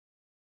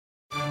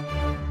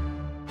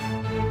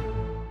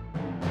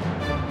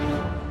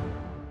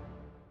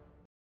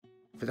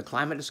For the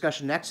Climate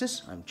Discussion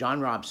Nexus, I'm John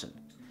Robson,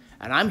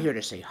 and I'm here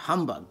to say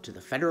humbug to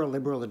the federal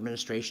Liberal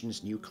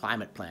administration's new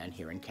climate plan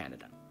here in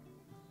Canada.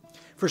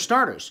 For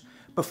starters,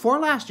 before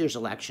last year's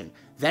election,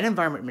 then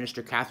Environment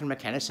Minister Catherine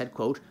McKenna said,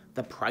 quote,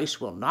 "The price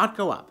will not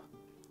go up.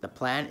 The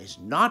plan is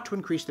not to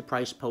increase the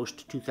price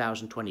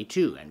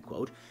post-2022, end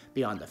quote,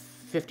 beyond the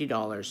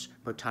 $50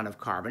 per ton of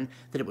carbon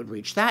that it would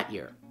reach that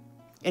year.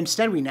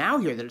 Instead, we now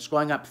hear that it's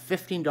going up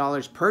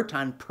 $15 per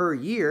ton per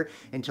year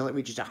until it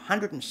reaches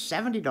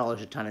 $170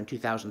 a ton in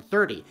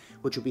 2030,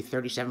 which would be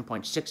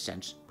 37.6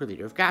 cents per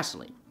liter of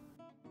gasoline.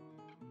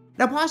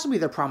 Now, possibly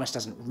their promise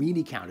doesn't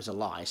really count as a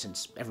lie,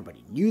 since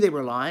everybody knew they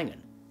were lying,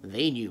 and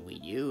they knew we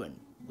knew, and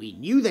we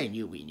knew they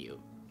knew we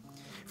knew.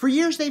 For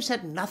years, they've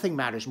said nothing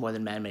matters more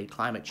than man-made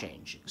climate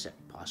change,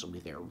 except possibly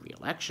their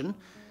re-election.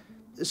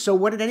 So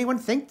what did anyone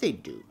think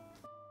they'd do?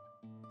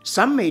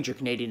 Some major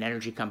Canadian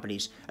energy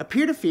companies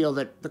appear to feel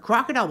that the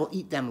crocodile will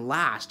eat them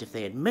last if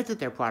they admit that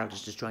their product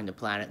is destroying the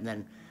planet and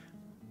then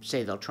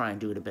say they'll try and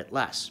do it a bit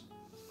less.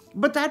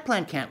 But that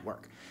plan can't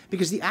work,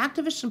 because the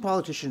activists and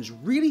politicians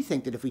really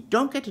think that if we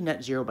don't get to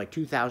net zero by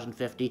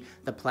 2050,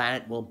 the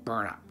planet will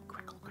burn up.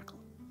 Crackle, crackle.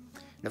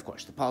 And of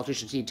course, the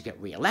politicians need to get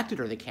re-elected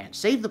or they can't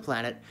save the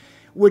planet,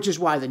 which is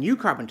why the new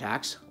carbon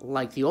tax,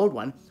 like the old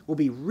one, will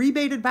be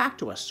rebated back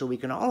to us so we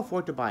can all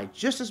afford to buy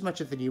just as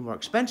much of the new, more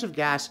expensive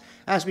gas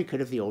as we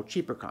could of the old,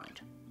 cheaper kind.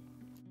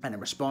 And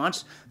in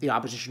response, the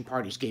opposition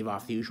parties gave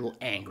off the usual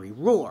angry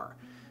roar.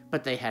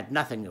 But they had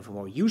nothing of a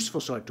more useful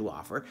sort to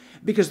offer,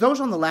 because those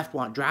on the left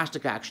want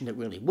drastic action that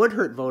really would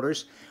hurt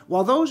voters,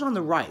 while those on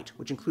the right,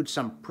 which includes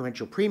some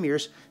provincial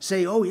premiers,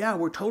 say, oh yeah,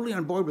 we're totally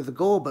on board with the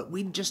goal, but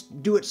we'd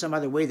just do it some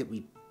other way that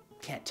we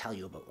can't tell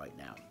you about right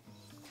now.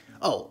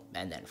 Oh,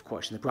 and then, of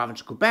course, in the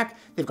province of Quebec,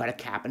 they've got a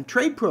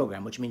cap-and-trade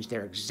program, which means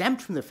they're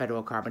exempt from the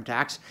federal carbon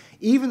tax,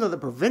 even though the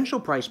provincial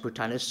price per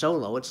ton is so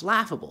low it's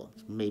laughable.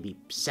 It's maybe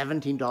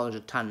 $17 a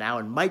ton now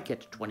and might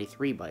get to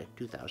 $23 by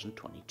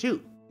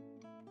 2022.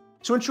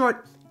 So in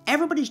short,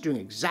 everybody's doing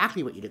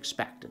exactly what you'd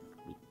expect, and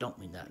we don't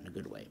mean that in a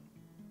good way.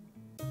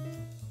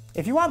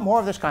 If you want more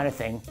of this kind of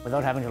thing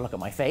without having to look at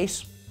my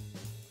face,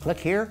 click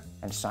here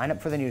and sign up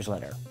for the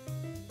newsletter.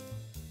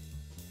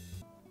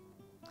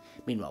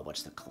 Meanwhile,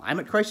 what's the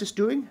climate crisis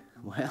doing?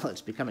 Well, it's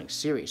becoming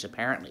serious,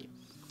 apparently.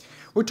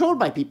 We're told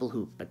by people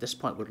who, at this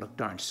point, would look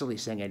darn silly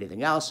saying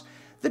anything else,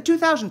 that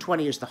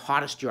 2020 is the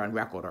hottest year on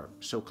record, or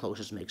so close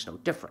as makes no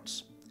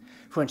difference.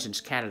 For instance,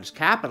 Canada's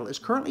capital is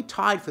currently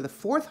tied for the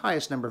fourth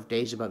highest number of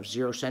days above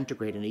 0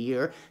 centigrade in a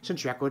year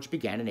since records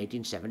began in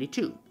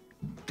 1872.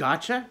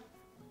 Gotcha?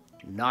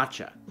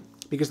 Notcha.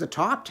 Because the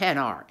top 10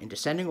 are, in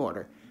descending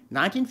order,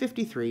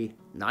 1953,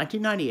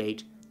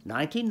 1998,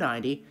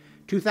 1990,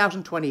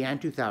 2020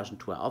 and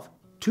 2012,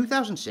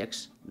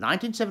 2006,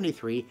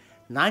 1973,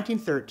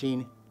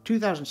 1913,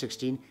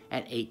 2016,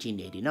 and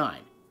 1889.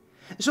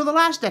 So the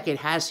last decade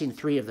has seen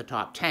 3 of the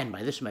top 10,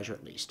 by this measure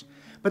at least.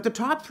 But the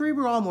top 3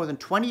 were all more than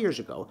 20 years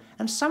ago,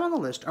 and some on the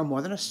list are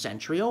more than a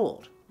century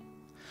old.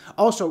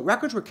 Also,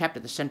 records were kept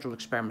at the Central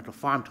Experimental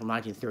Farm till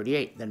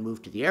 1938, then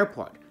moved to the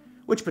airport,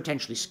 which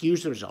potentially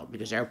skews the result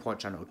because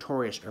airports are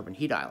notorious urban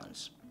heat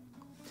islands.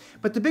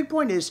 But the big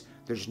point is,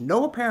 there's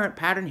no apparent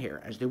pattern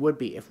here, as there would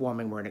be if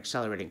warming were an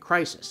accelerating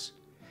crisis.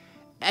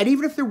 And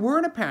even if there were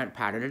an apparent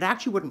pattern, it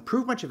actually wouldn't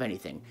prove much of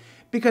anything,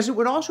 because it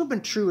would also have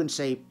been true in,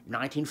 say,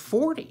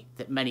 1940,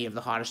 that many of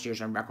the hottest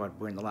years on record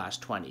were in the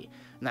last 20,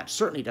 and that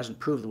certainly doesn't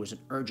prove there was an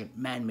urgent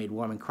man-made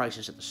warming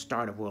crisis at the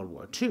start of World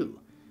War II.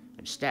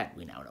 Instead,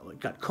 we now know it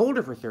got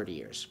colder for 30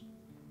 years.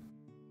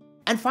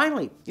 And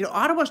finally,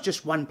 Ottawa's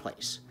just one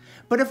place.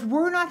 But if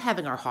we're not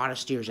having our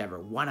hottest years ever,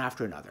 one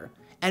after another,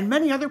 and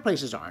many other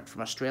places aren't,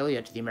 from Australia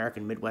to the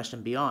American Midwest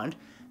and beyond,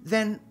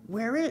 then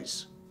where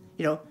is?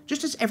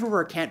 Just as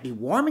everywhere can't be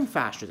warming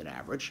faster than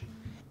average,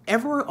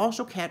 everywhere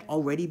also can't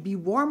already be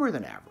warmer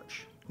than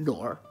average,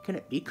 nor can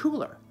it be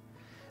cooler.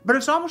 But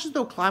it's almost as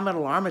though climate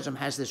alarmism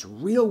has this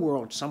real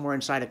world somewhere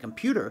inside a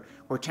computer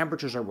where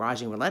temperatures are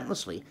rising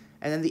relentlessly,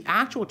 and then the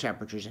actual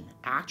temperatures in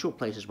actual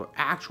places where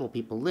actual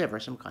people live are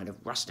some kind of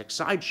rustic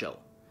sideshow.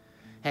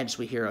 Hence,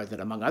 we hear that,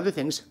 among other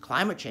things,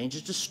 climate change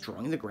is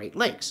destroying the Great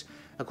Lakes,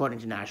 according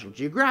to National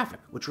Geographic,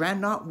 which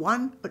ran not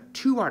 1, but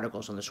 2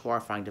 articles on this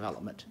horrifying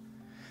development.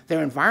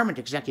 Their environment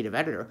executive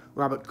editor,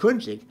 Robert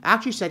Kunzig,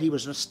 actually said he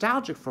was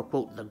nostalgic for,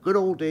 quote, the good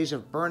old days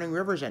of burning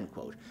rivers, end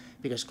quote,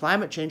 because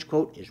climate change,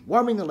 quote, is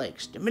warming the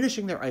lakes,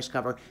 diminishing their ice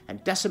cover,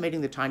 and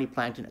decimating the tiny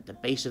plankton at the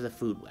base of the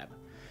food web.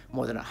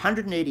 More than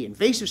 180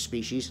 invasive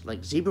species,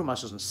 like zebra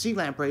mussels and sea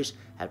lampreys,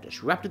 have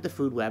disrupted the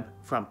food web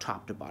from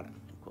top to bottom,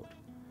 end quote.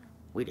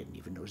 We didn't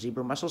even know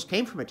zebra mussels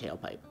came from a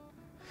tailpipe.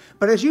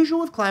 But as usual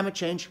with climate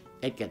change,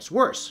 it gets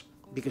worse,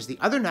 because the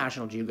other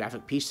National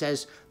Geographic piece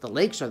says the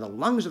lakes are the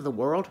lungs of the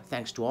world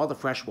thanks to all the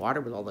fresh water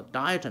with all the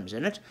diatoms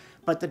in it,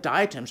 but the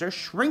diatoms are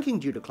shrinking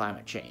due to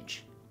climate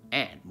change.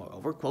 And,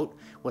 moreover, quote,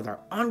 with our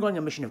ongoing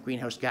emission of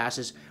greenhouse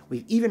gases,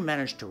 we've even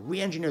managed to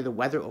re-engineer the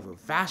weather over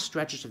vast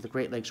stretches of the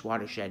Great Lakes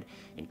watershed,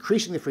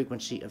 increasing the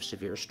frequency of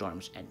severe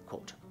storms, end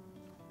quote.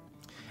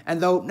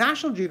 And though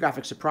National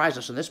Geographic surprised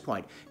us on this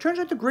point, turns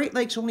out the Great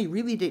Lakes only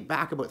really date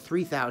back about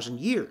 3,000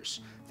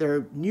 years.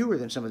 They're newer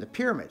than some of the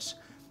pyramids.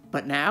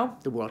 But now,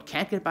 the world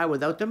can't get by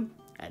without them,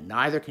 and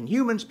neither can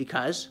humans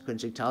because,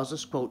 Kunzig tells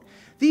us, quote,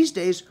 these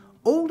days,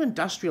 old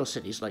industrial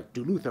cities like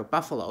Duluth or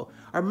Buffalo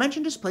are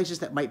mentioned as places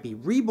that might be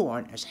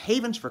reborn as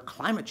havens for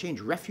climate change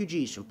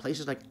refugees from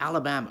places like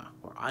Alabama,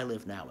 where I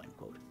live now, end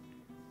quote.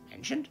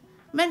 Mentioned?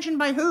 Mentioned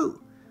by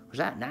who? Was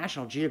that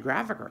National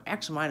Geographic or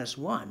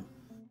X-1?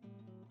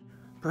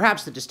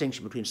 Perhaps the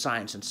distinction between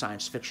science and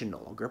science fiction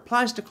no longer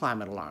applies to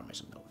climate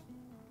alarmism, though.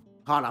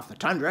 Hot off the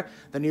tundra,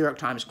 the New York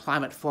Times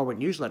Climate Forward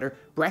newsletter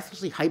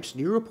breathlessly hypes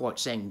new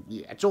reports saying,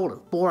 yeah, it's old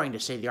and boring to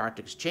say the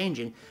Arctic is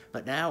changing,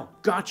 but now,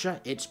 gotcha,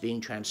 it's being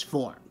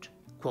transformed.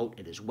 Quote,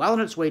 it is well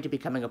on its way to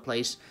becoming a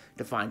place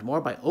defined more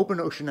by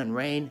open ocean and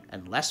rain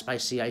and less by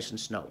sea ice and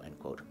snow, end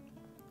quote.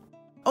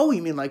 Oh,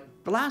 you mean like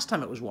the last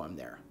time it was warm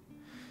there?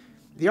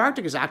 The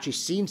Arctic has actually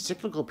seen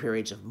cyclical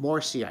periods of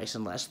more sea ice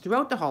and less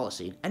throughout the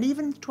Holocene and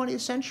even the 20th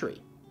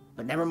century.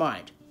 But never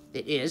mind.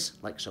 It is,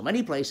 like so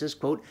many places,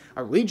 quote,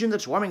 a region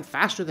that's warming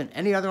faster than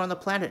any other on the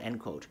planet, end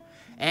quote,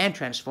 and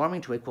transforming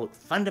to a, quote,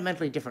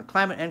 fundamentally different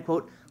climate, end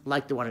quote,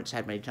 like the one it's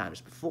had many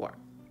times before.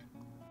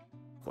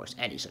 Of course,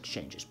 any such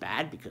change is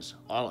bad, because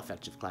all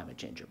effects of climate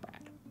change are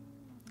bad.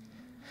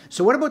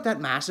 So what about that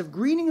massive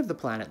greening of the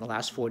planet in the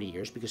last 40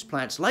 years because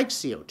plants like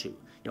CO2,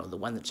 the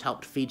one that's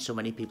helped feed so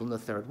many people in the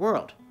third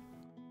world?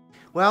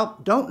 Well,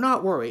 don't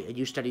not worry, a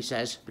new study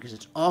says, because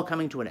it's all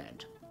coming to an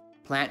end.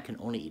 Plant can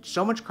only eat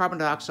so much carbon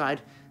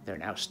dioxide, they're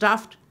now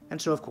stuffed, and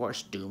so of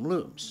course doom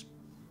looms.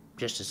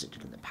 Just as it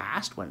did in the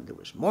past when there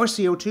was more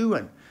CO2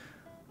 and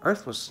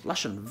Earth was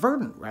lush and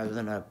verdant rather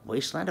than a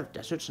wasteland of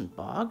deserts and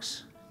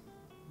bogs.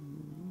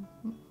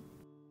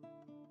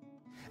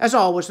 As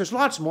always, there's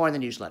lots more in the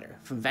newsletter,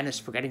 from Venice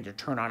forgetting to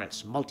turn on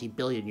its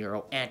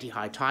multi-billion-euro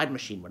anti-high tide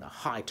machine when a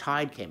high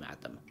tide came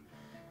at them,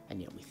 and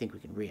yet we think we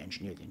can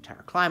re-engineer the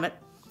entire climate,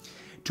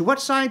 to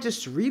what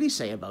scientists really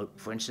say about,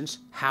 for instance,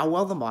 how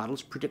well the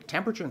models predict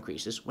temperature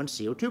increases when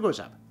CO2 goes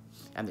up.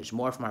 And there's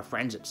more from our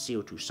friends at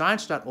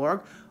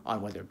co2science.org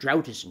on whether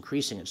drought is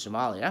increasing in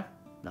Somalia,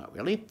 not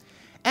really,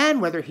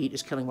 and whether heat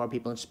is killing more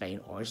people in Spain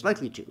or is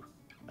likely to.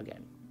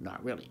 Again,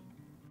 not really.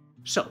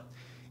 So,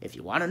 if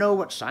you want to know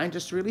what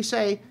scientists really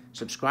say,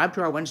 subscribe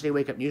to our Wednesday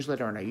Wake Up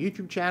newsletter on our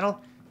YouTube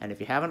channel, and if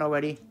you haven't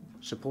already,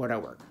 support our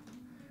work.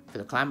 For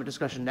the Climate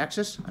Discussion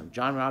Nexus, I'm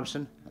John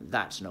Robson, and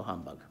that's no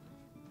humbug.